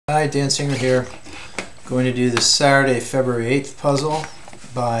Hi, Dan Singer here. Going to do the Saturday, February 8th puzzle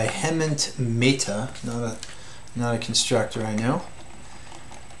by Hemant Mehta. Not a constructor, I know.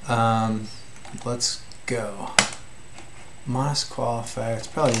 Let's go. Modest qualifier. It's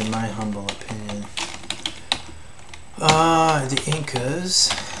probably in my humble opinion. The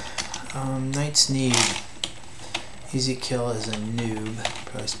Incas. Knight's Need. Easy kill is a noob.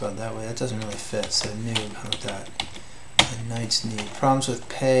 Probably spelled that way. That doesn't really fit, so noob. How about that? A Knight's Need. Problems with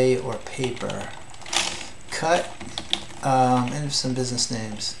pay or paper. Cut. And some business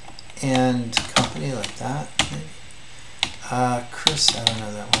names. And company like that, maybe. Chris, I don't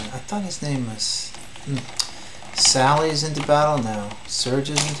know that one. I thought his name was... Sally's into battle? No. Surge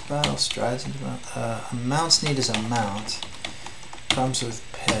is into battle? Strides into battle? Amounts need is amount. Problems with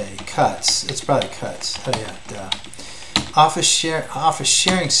pay. Cuts. It's probably cuts. Oh yeah, duh. Office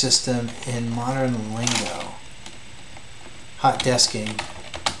sharing system in modern lingo. Hot desking.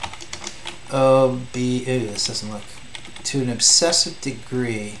 Ooh, this doesn't look... To an obsessive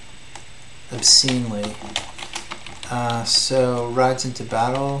degree. Obscenely. So, rides into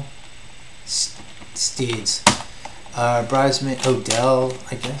battle. Steeds. Bridesmaid, Odell,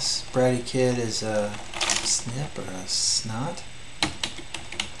 I guess. Bratty Kid is a snip or a snot.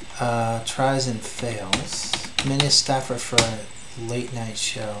 Tries and fails. Mini staffer for a late night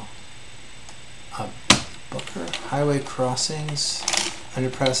show. Booker. Highway crossings.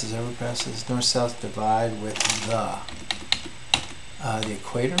 Underpasses, overpasses. North-south divide with the. The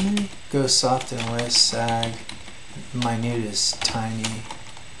equator maybe? Go soft and west, sag. Minute is tiny.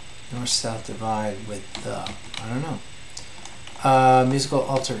 North-south divide with the. I don't know. Musical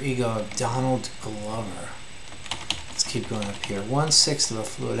alter ego of Donald Glover. Let's keep going up here. 1/6 of a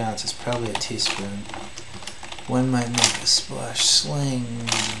fluid ounce is probably a teaspoon. One might make a splash. Sling.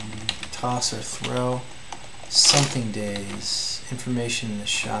 Toss or throw. Something days. Information in the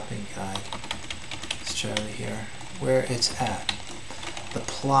shopping guide. Let's try over here. Where it's at. The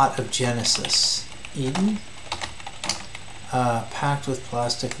plot of Genesis. Eden? Packed with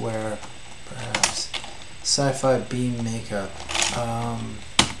plasticware, perhaps. Sci-fi beam makeup.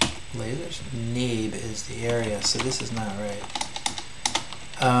 Lasers? Nabe is the area, so this is not right.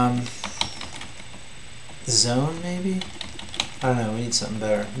 Zone, maybe? I don't know, we need something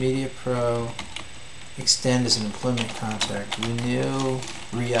better. Media Pro. Extend is an employment contract. Renew.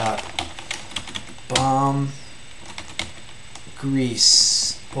 Re-op. Bomb.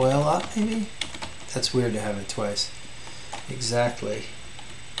 Grease. Oil up, maybe? That's weird to have it twice. Exactly.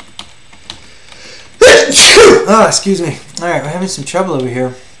 Oh, excuse me. Alright, we're having some trouble over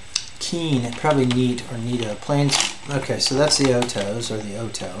here. Keen, probably neat or neato. Planes. Okay, so that's the Otos, or the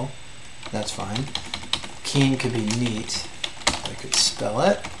Oto. That's fine. Keen could be neat. I could spell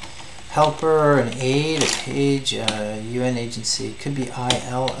it. Helper, an aid, a page, a UN agency. Could be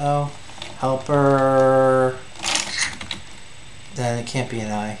ILO. Helper. Then it can't be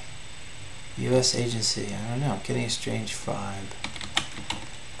an I. U.S. agency, I don't know, getting a strange vibe.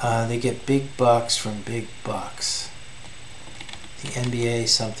 They get big bucks from big bucks. The NBA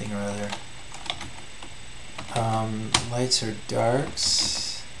something or other. Lights or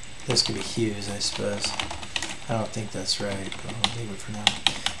darks. Those could be hues, I suppose. I don't think that's right, but I'll leave it for now.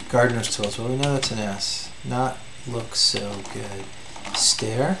 Gardener's tools, well we know that's an S. Not look so good.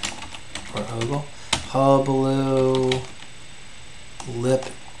 Stare or ogle. Hullabaloo.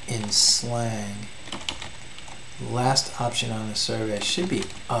 Lip in slang. Last option on the survey should be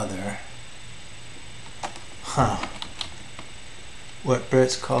other. Huh. What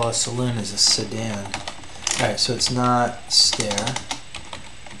Brits call a saloon is a sedan. Alright, so it's not stare.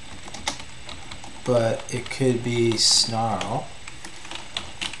 But it could be snarl.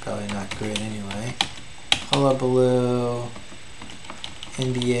 Probably not great anyway. Hullabaloo.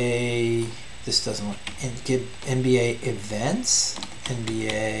 NBA. This doesn't look. NBA events.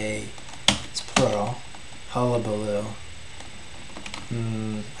 NBA. It's plural. Hullabaloo.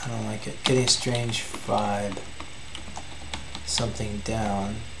 I don't like it. Getting a strange vibe. Something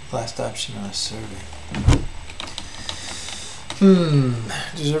down. Last option on a survey.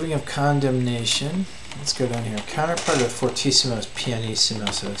 Deserving of condemnation. Let's go down here. Counterpart of fortissimo is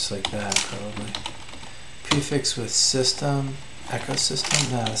pianissimo, so it's like that probably. Prefix with system. Echo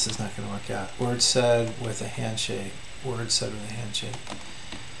system? No, this is not going to work out. Word said with a handshake. Word said with a handshake.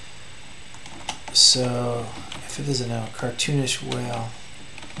 So, if it isn't a cartoonish whale.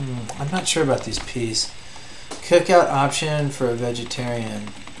 I'm not sure about these P's. Cookout option for a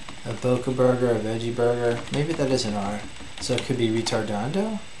vegetarian. A Boca burger, a veggie burger. Maybe that is an R. So it could be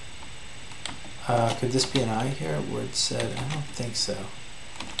retardando? Could this be an I here? Word said. I don't think so.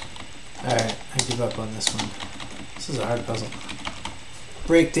 Alright, I give up on this one. This is a hard puzzle.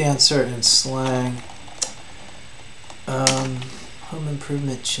 Breakdancer and slang. Home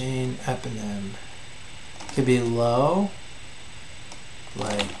improvement chain eponym. Could be low.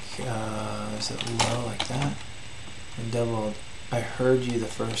 Like, is it low like that? And doubled. I heard you the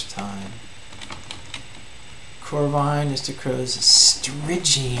first time. Corvine is to crows.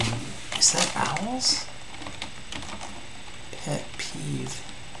 Strigging. Is that owls? Pet peeve.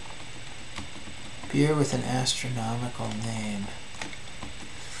 Beer with an astronomical name.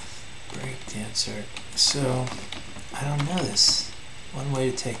 Breakdancer. So, I don't know this. One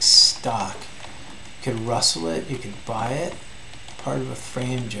way to take stock. You could rustle it, you could buy it. Part of a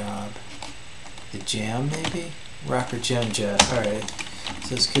frame job. The jam, maybe? Rocker Jam Jet. Alright.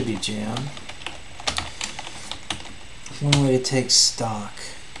 So this could be jam. One way to take stock.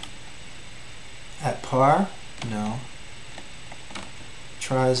 At par? No.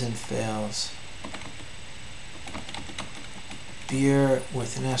 Tries and fails. Beer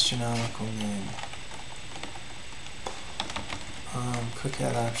with an astronomical name.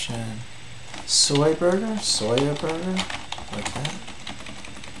 Cookout option. Soy burger? Soya burger? Like that?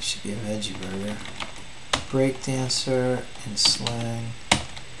 Should be a veggie burger. Breakdancer and slang.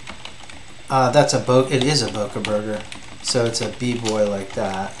 That's a it is a Boca burger. So it's a b-boy like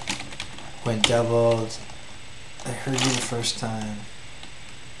that. When doubled. I heard you the first time.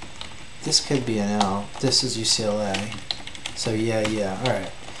 This could be an L. This is UCLA. So yeah.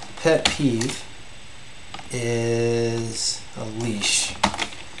 Alright. Pet peeve is a leash.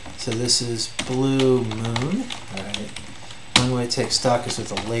 So this is blue moon. Alright. One way to take stock is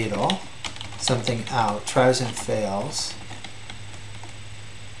with a ladle. Something out. Tries and fails.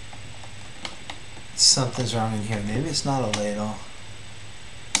 Something's wrong in here. Maybe it's not a ladle.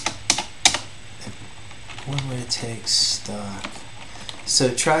 One way to take stock.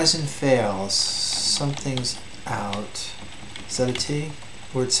 So tries and fails. Something's out. Is that a T?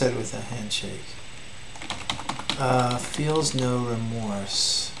 Word said with a handshake. Feels no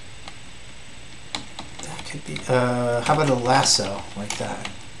remorse. That could be. How about a lasso like that?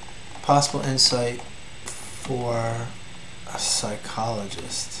 Possible insight for a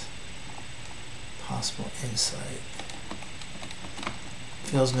psychologist. Possible insight.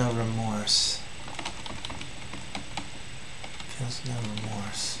 Feels no remorse. Feels no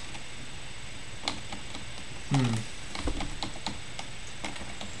remorse.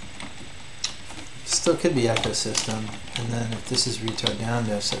 Still could be ecosystem. And then if this is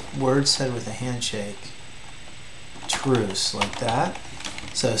retardando, so word said with a handshake. Truce, like that.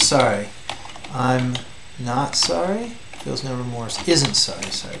 So sorry. I'm not sorry. Feels no remorse. Isn't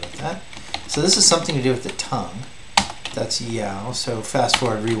sorry. Sorry about that. So this is something to do with the tongue. That's yow. So fast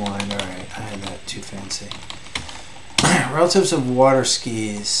forward, rewind. Alright, I had that too fancy. Relatives of water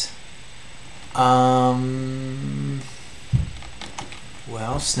skis. Well,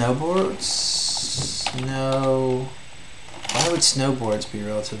 snowboards? Snow. Why would snowboards be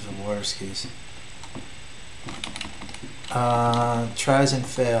relatives of water skis? Tries and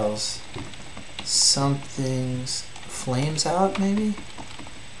fails. Something's flames out, maybe?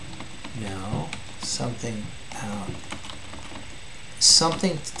 No. Something out.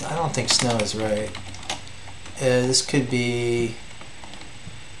 Something. I don't think snow is right. This could be.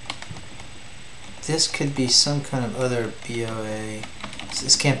 This could be some kind of other BOA.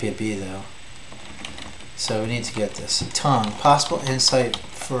 This can't be a B though. So we need to get this. Tongue. Possible insight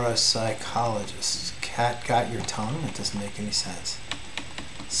for a psychologist. Cat got your tongue? That doesn't make any sense.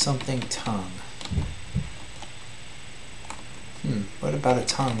 Something tongue. What about a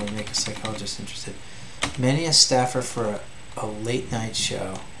tongue would make a psychologist interested? Many a staffer for a late night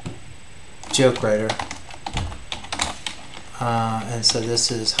show. Joke writer. And so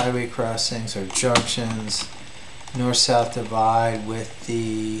this is highway crossings or junctions, north-south divide with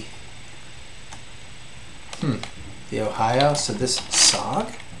the Ohio. So this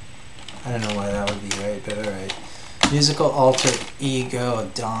SOG? I don't know why that would be right, but alright. Musical alter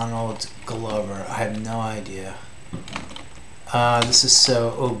ego, Donald Glover. I have no idea. This is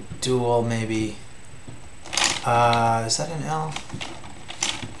so dual maybe. Is that an L?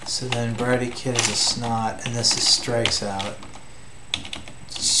 So then Brady Kid is a snot, and this is strikes out.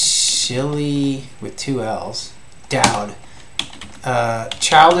 Chili with two L's. Dowd.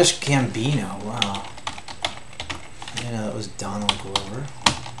 Childish Gambino. Wow. I didn't know that was Donald Glover.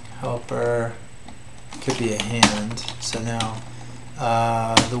 Helper. Could be a hand. So now,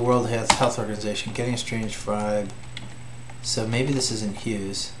 the World Health Organization. Getting a strange vibe. So maybe this isn't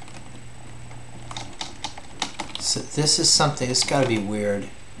Hughes. So this is something. It's got to be weird.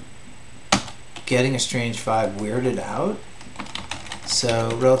 Getting a strange vibe. Weirded out.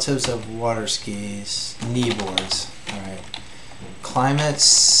 So relatives of water skis. Knee boards. All right. climates,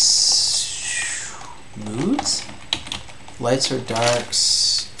 moods, lights or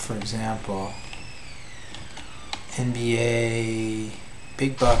darks, for example. NBA,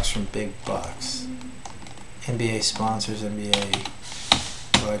 big bucks from big bucks. NBA sponsors, NBA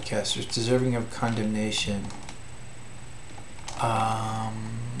broadcasters, deserving of condemnation.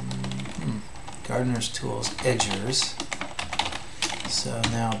 Gardener's tools, edgers. So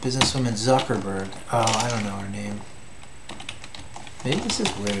now businesswoman Zuckerberg. Oh, I don't know her name. Maybe this is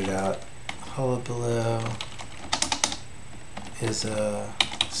weirded out. Hullabaloo is a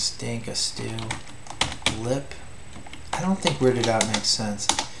stink, a stew. Lip. I don't think weirded out makes sense.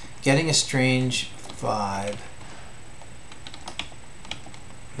 Getting a strange vibe.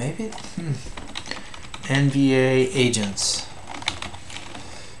 Maybe. NBA agents.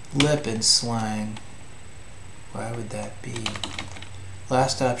 Lip and slang. Why would that be?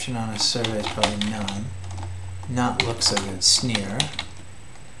 Last option on a survey is probably none. Not look so good. Sneer.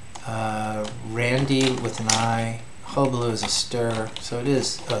 Randy with an I. Hullabaloo is a stir. So it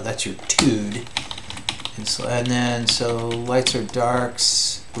is. Oh, that's your tude. And then, so lights or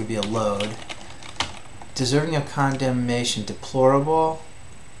darks would be a load. Deserving of condemnation. Deplorable.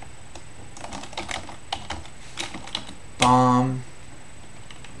 Bomb.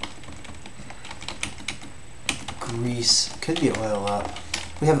 Grease. Could be oil up.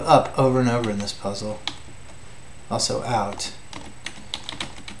 We have up over and over in this puzzle. Also out.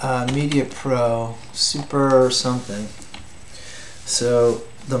 Media Pro. Super something. So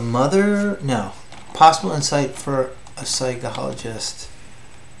the mother. No. Possible insight for a psychologist.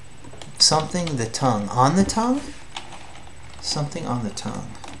 Something the tongue. On the tongue? Something on the tongue.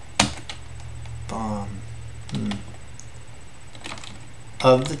 Bomb.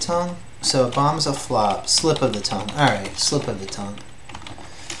 Of the tongue? So a bomb's a flop. Slip of the tongue. Alright, slip of the tongue.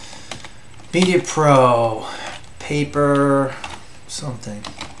 Media Pro. Paper. Something.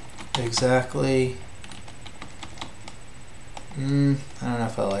 Exactly. I don't know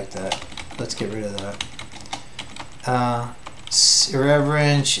if I like that. Let's get rid of that.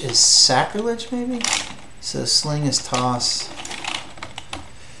 Irreverent is sacrilege, maybe? So sling is toss.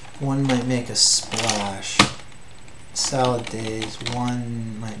 One might make a splash. Salad days.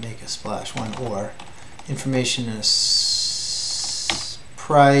 One might make a splash. One or. Information is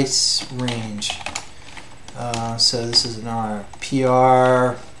price range. So this is an R.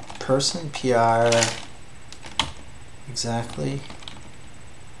 PR person. PR. Exactly.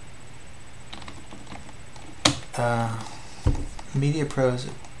 Media Pros,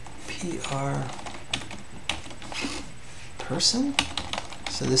 PR person.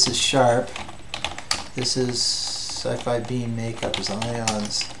 So this is sharp. This is sci-fi beam makeup is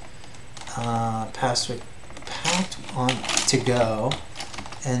ions. Packed on to go,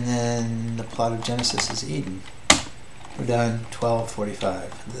 and then the plot of Genesis is Eden. We're done.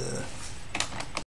 12:45.